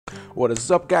What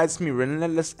is up, guys? It's me,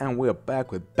 Relentless, and we're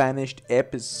back with Banished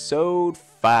episode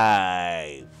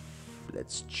 5.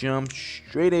 Let's jump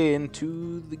straight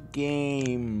into the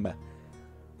game.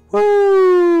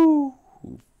 Woo!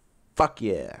 Fuck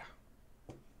yeah.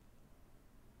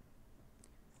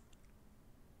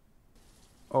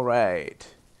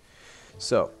 Alright.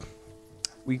 So,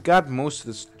 we got most of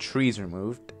the trees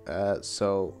removed.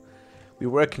 So, we're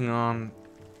working on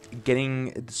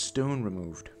getting the stone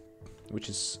removed, which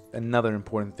is another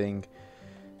important thing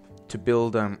to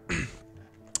build. To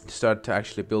start to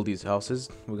actually build these houses,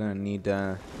 we're gonna need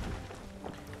all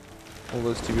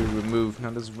those to be removed.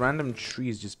 Now there's random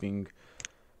trees just being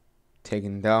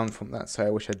taken down from that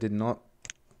side, which I did not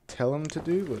tell them to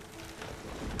do, but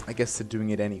I guess they're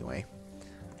doing it anyway.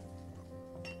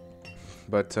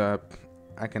 But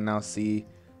I can now see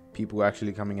people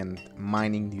actually coming and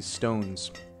mining these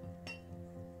stones,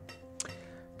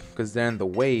 because they're in the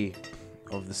way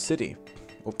of the city.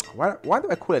 Why do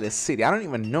I call it a city? I don't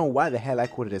even know why the hell I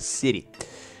call it a city.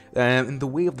 In the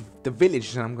way of the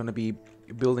village that I'm going to be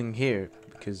building here,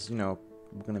 because, you know,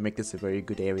 we're going to make this a very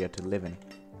good area to live in.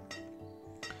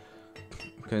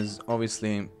 Because,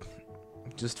 obviously,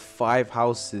 just 5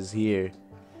 houses here,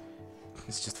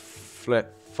 it's just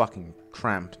flat fucking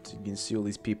cramped. You can see all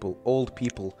these people, old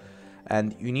people,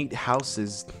 and you need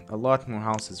houses, a lot more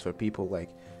houses for people,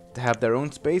 like, to have their own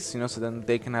space, you know, so then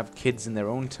they can have kids in their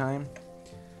own time.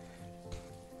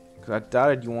 Because I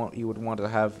doubted you would want to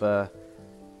have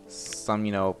some,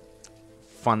 you know,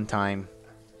 fun time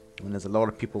when there's a lot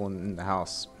of people in the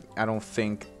house. I don't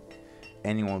think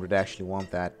anyone would actually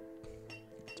want that.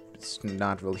 It's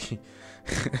not really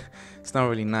it's not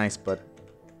really nice, but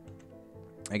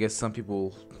I guess some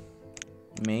people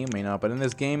may or may not. But in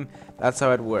this game, that's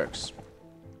how it works.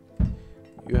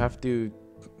 You have to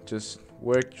just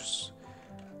work,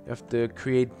 you have to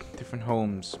create different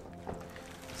homes.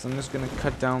 So I'm just gonna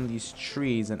cut down these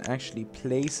trees and actually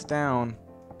place down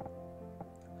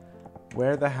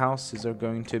where the houses are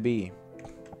going to be.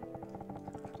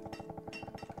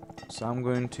 So I'm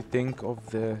going to think of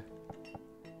the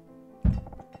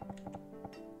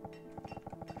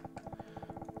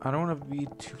I don't want to be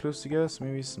too close together, so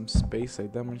maybe some space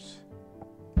like that much.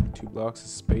 2 blocks of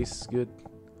space is good.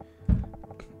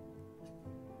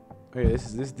 Okay,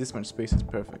 this much space is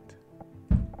perfect.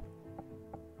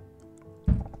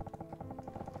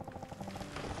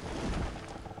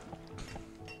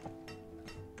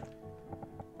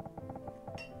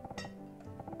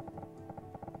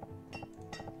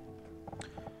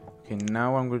 Okay,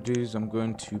 now what I'm going to do is I'm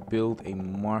going to build a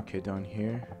market down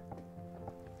here.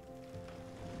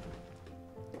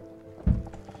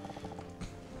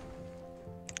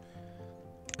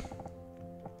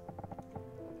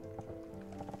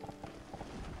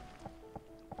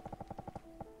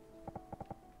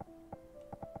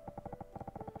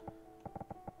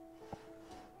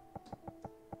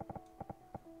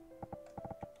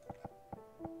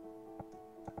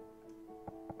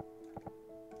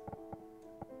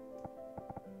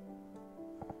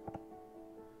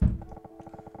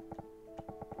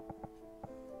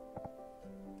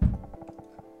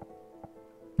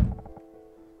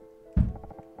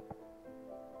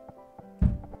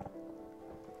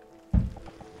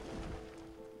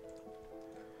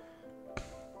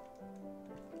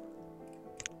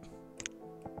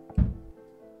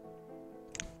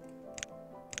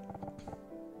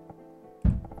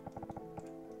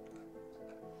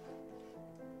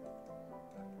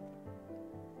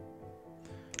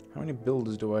 How many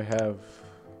builders do I have?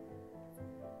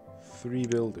 3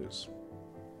 builders.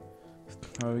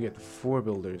 How do we get 4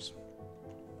 builders?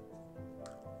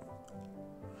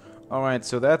 Alright,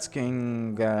 so that's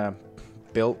getting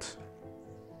built.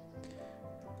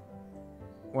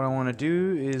 What I want to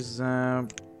do is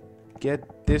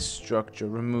get this structure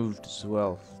removed as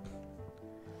well.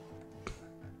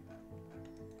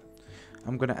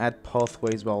 I'm gonna add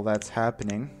pathways while that's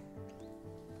happening.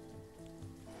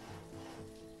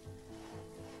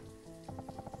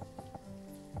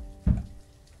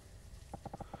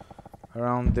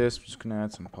 Around this, we're just gonna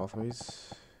add some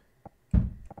pathways.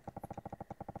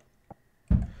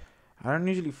 I don't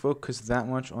usually focus that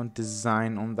much on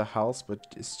design on the house, but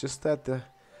it's just that the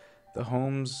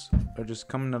homes are just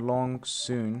coming along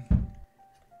soon.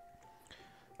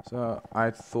 So I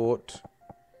thought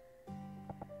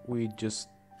we'd just,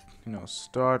 you know,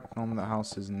 start on the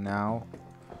houses now,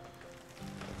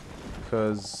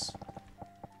 because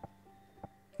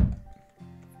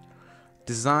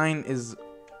design is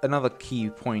another key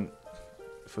point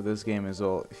for this game as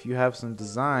well. If you have some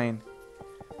design,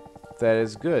 that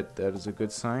is good. That is a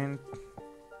good sign.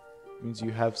 It means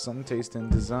you have some taste in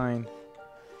design.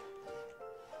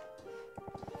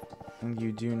 And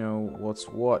you do know what's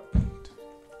what.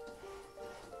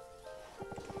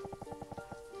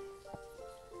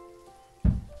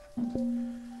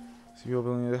 So you're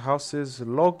building the houses.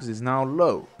 Logs is now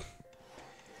low.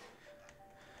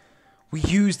 We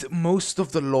used most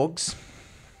of the logs.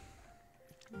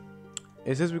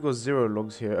 It says we got 0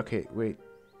 logs here. Okay, wait.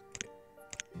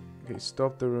 Okay,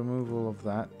 stop the removal of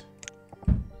that.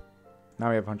 Now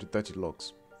we have 130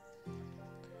 logs.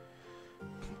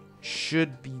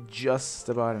 Should be just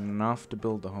about enough to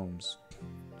build the homes.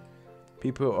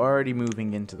 People are already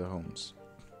moving into the homes.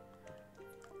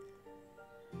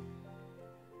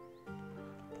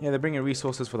 Yeah, they're bringing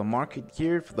resources for the market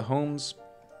here, for the homes.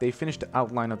 They finished the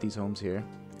outline of these homes here,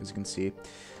 as you can see.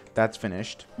 That's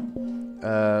finished.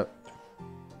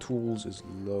 Tools is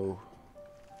low.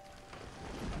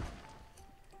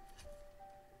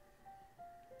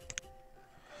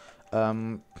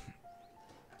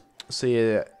 So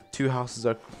yeah, 2 houses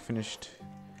are finished.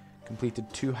 Completed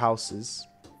 2 houses.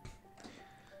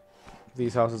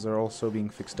 These houses are also being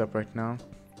fixed up right now.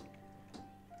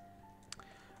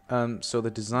 So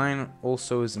the design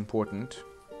also is important.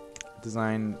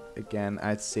 Design, again,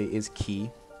 I'd say is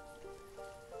key.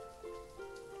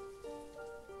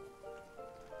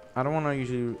 I don't want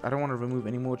to remove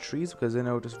any more trees because then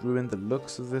it'll just ruin the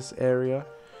looks of this area.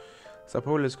 So I'll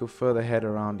probably just go further ahead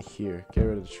around here. Get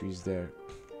rid of the trees there.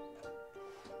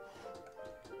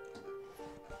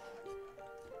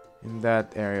 In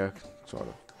that area, sort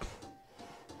of.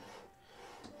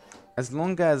 As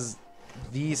long as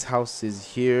these houses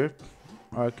here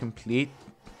are complete,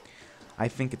 I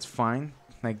think it's fine.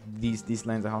 Like these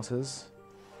lines of houses.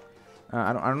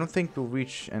 I don't think we'll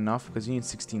reach enough because you need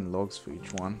 16 logs for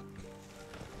each one.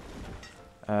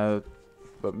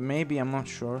 But maybe, I'm not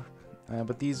sure.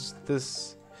 But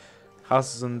this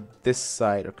houses on this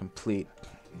side are complete.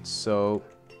 So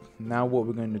now what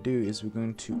we're going to do is we're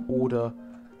going to order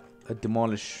a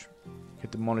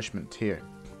demolishment here.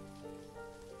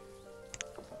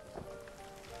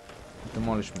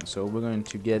 Demolishment. So we're going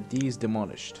to get these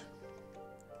demolished.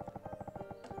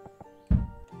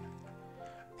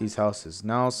 These houses.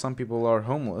 Now some people are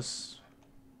homeless.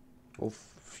 Well,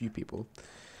 few people.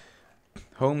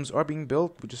 Homes are being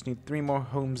built. We just need 3 more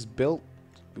homes built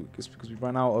because we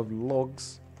ran out of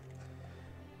logs.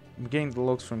 I'm getting the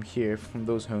logs from here, from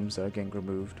those homes that are getting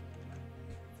removed.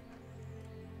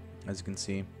 As you can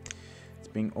see, it's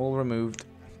being all removed.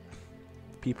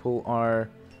 People are,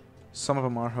 some of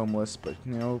them are homeless, but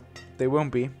you know, they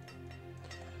won't be.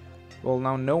 Well,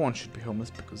 now no one should be homeless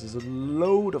because there's a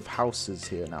load of houses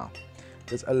here now.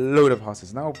 There's a load of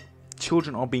houses. Now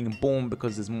children are being born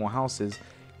because there's more houses.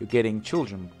 You're getting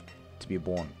children to be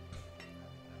born,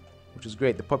 which is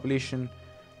great. The population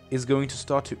is going to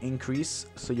start to increase,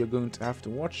 so you're going to have to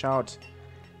watch out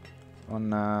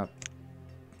on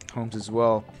homes as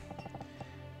well.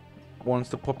 Once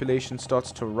the population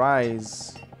starts to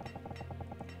rise,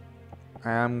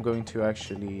 I am going to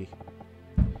actually...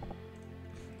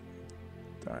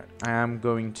 I am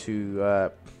going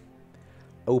to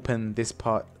open this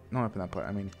part, not open that part,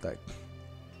 I mean like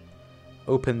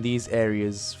open these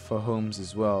areas for homes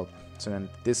as well, so then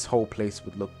this whole place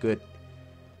would look good.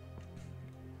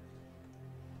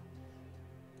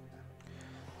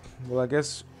 Well, I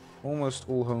guess almost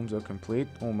all homes are complete,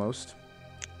 almost.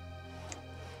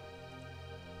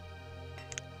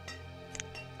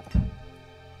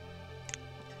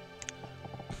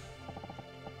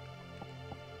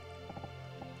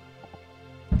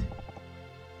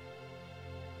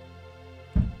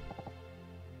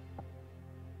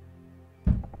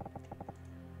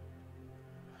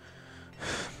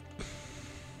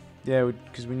 Yeah,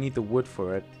 because we need the wood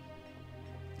for it.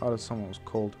 Oh, someone was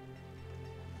cold.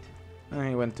 Oh,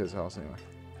 he went to his house anyway.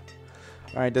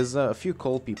 Alright, there's a few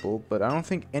cold people, but I don't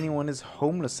think anyone is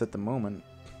homeless at the moment.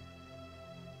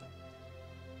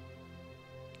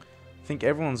 I think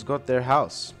everyone's got their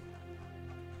house.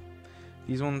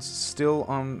 These ones still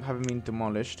haven't been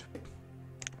demolished.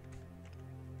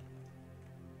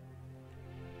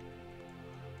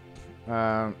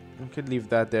 We could leave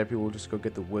that there. People will just go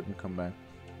get the wood and come back.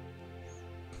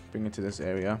 Bring it to this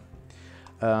area.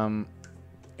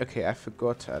 Okay, I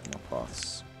forgot to add more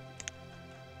paths.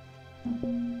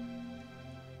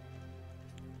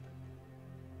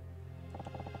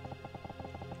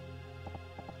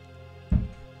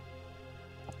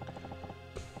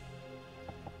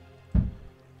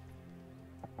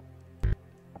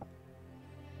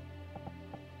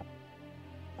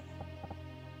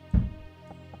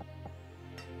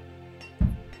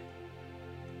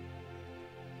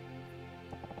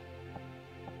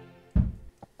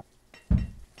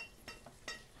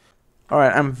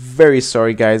 Alright, I'm very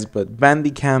sorry guys, but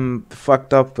Bandicam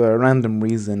fucked up for a random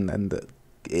reason and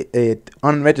it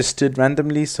unregistered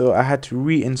randomly, so I had to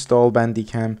reinstall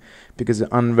Bandicam because it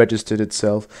unregistered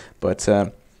itself. But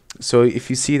so if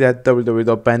you see that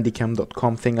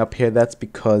www.bandicam.com thing up here, that's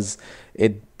because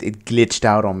it glitched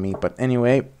out on me. But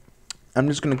anyway, I'm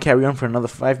just going to carry on for another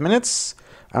 5 minutes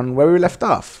on where we left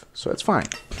off, so it's fine.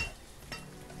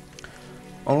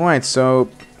 Alright, so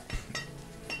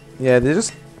yeah, they're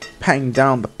just patting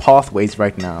down the pathways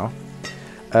right now.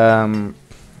 I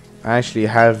actually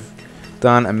have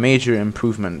done a major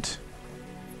improvement.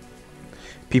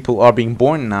 People are being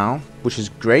born now, which is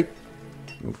great.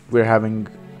 We're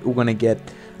gonna get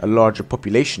a larger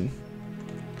population,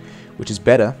 which is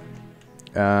better.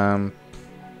 To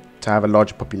have a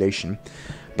larger population,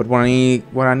 but what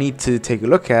I need to take a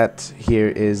look at here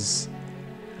is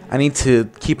I need to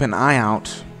keep an eye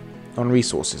out on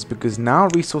resources, because now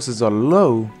resources are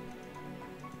low.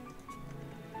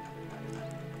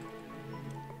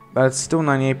 But it's still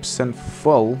 98%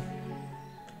 full.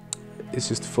 It's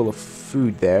just full of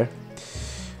food there.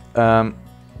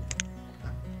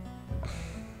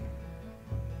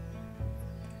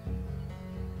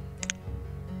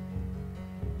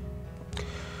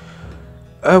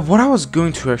 What I was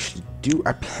going to actually do,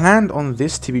 I planned on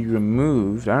this to be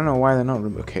removed. I don't know why they're not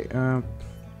removed. Okay.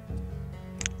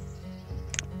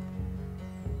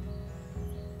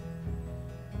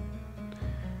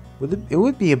 It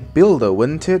would be a builder,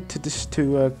 wouldn't it, to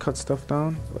cut stuff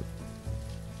down?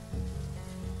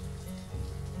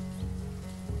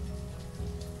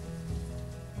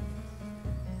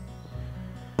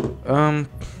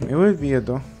 It would be a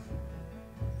though.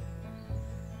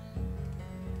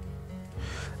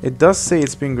 It does say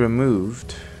it's being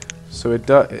removed, so it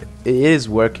is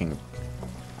working,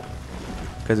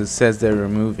 because it says they're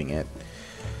removing it.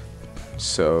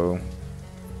 So.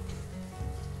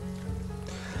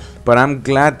 But I'm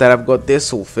glad that I've got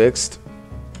this all fixed.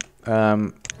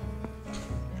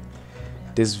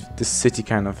 This city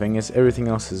kind of thing is everything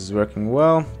else is working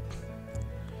well.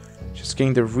 Just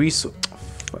getting the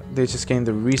they're just getting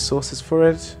the resources for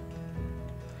it,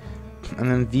 and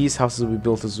then these houses will be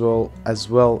built as well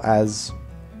as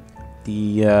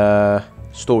the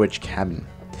storage cabin.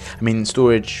 I mean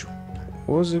storage.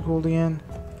 What was it called again?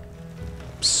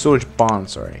 Storage barn.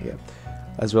 Sorry. Yeah.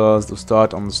 As well as the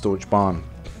start on the storage barn.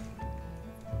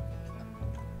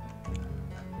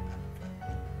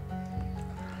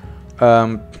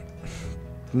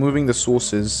 Moving the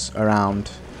sources around,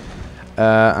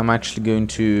 I'm actually going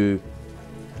to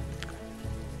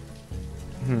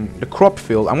the crop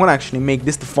field. I'm gonna actually make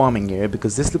this the farming area,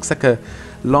 because this looks like a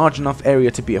large enough area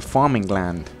to be a farming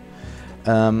land.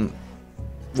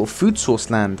 Well, food source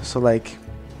land. So like,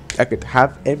 I could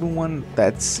have everyone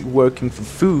that's working for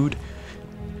food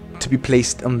to be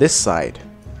placed on this side.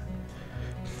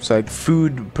 So like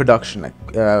food production, like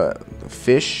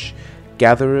fish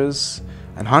gatherers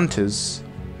and hunters,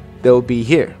 they'll be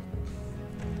here.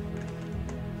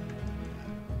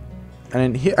 And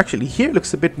then here, actually here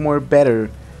looks a bit more better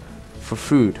for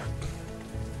food.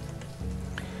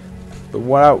 But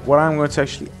what I'm going to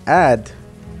actually add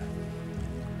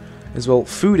is, well,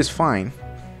 food is fine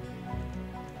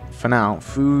for now.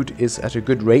 Food is at a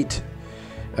good rate.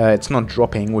 It's not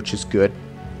dropping, which is good.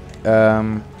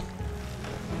 We're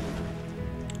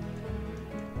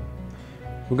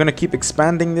gonna keep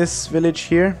expanding this village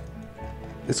here.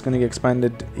 It's gonna get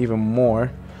expanded even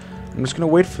more. I'm just gonna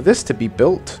wait for this to be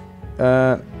built.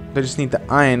 They just need the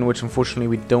iron, which unfortunately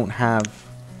we don't have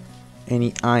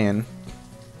any iron.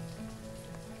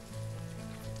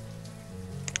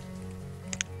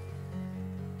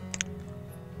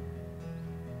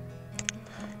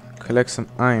 Collect some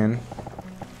iron.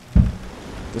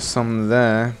 There's some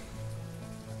there.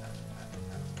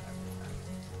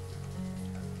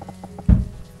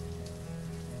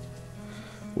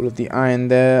 All of the iron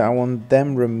there, I want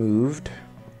them removed.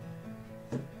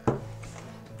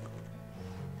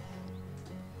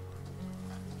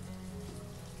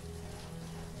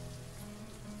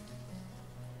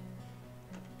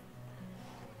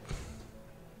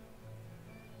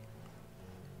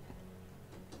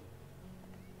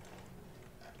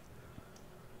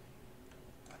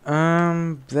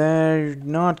 They're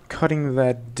not cutting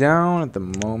that down at the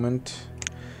moment.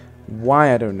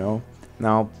 Why, I don't know.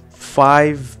 Now,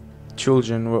 5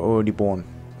 children were already born.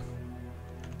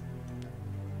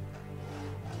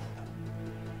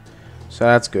 So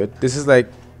that's good. This is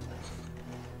like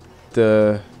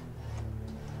the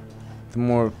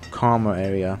more calmer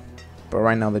area. But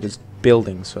right now they're just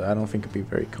building, so I don't think it'd be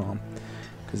very calm,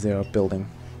 because they are building.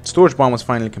 Storage barn was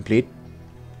finally complete.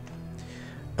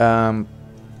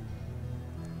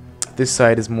 This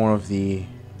side is more of the,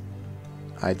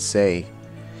 I'd say,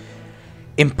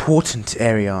 important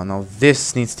area. Now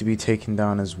this needs to be taken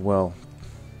down as well.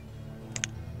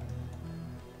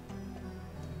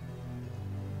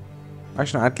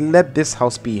 Actually, I'd let this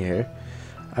house be here.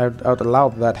 I'd allow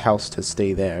that house to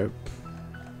stay there.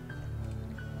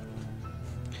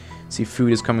 See,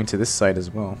 food is coming to this side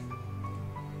as well.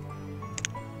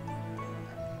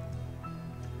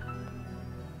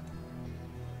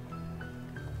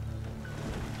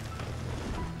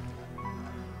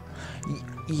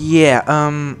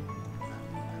 Yeah,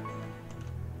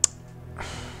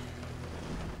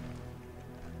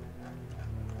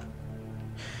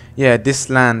 yeah, this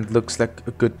land looks like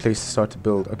a good place to start to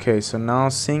build. Okay, so now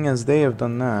seeing as they have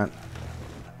done that,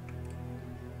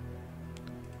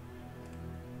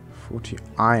 40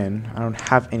 iron. I don't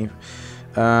have any.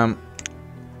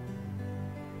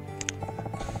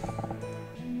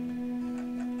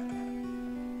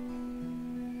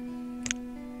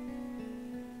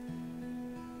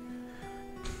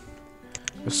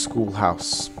 A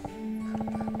schoolhouse.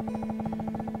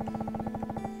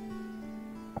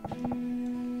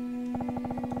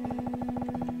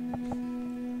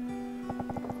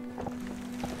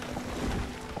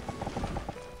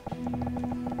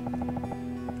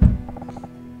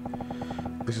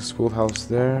 There's a schoolhouse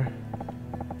there.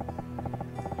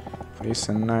 Place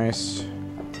a nice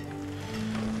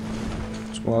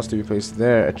schoolhouse to be placed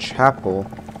there. A chapel.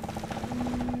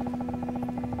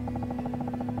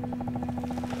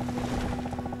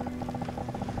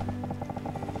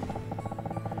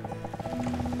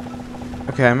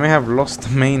 Okay, I may have lost the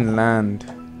main land,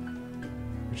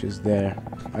 which is there.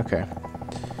 Okay.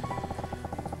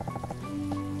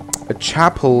 A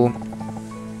chapel.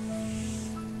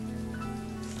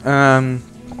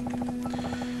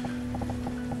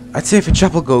 I'd say if a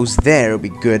chapel goes there, it'll be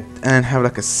good, and have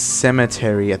like a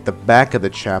cemetery at the back of the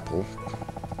chapel.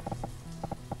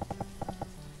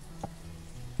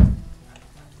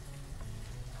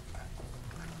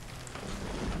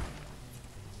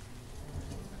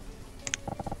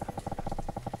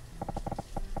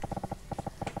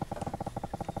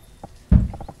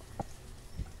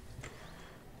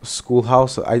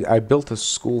 Schoolhouse. I built a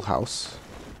schoolhouse,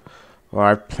 or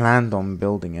I planned on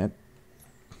building it.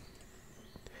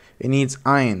 It needs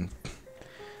iron.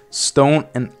 Stone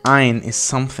and iron is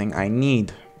something I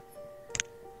need.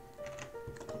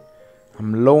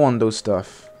 I'm low on those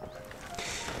stuff.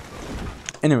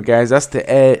 Anyway, guys, that's the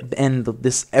end of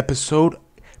this episode.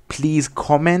 Please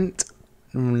comment,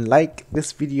 like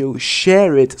this video,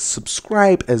 share it,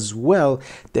 subscribe as well.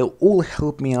 They'll all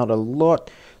help me out a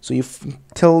lot. So you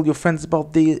tell your friends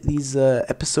about these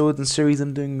episodes and series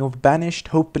I'm doing of Banished.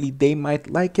 Hopefully they might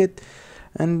like it,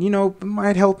 and you know, it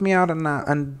might help me out,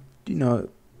 and you know,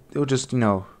 it'll just, you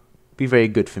know, be very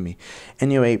good for me.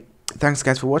 Anyway, thanks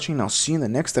guys for watching, and I'll see you in the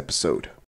next episode.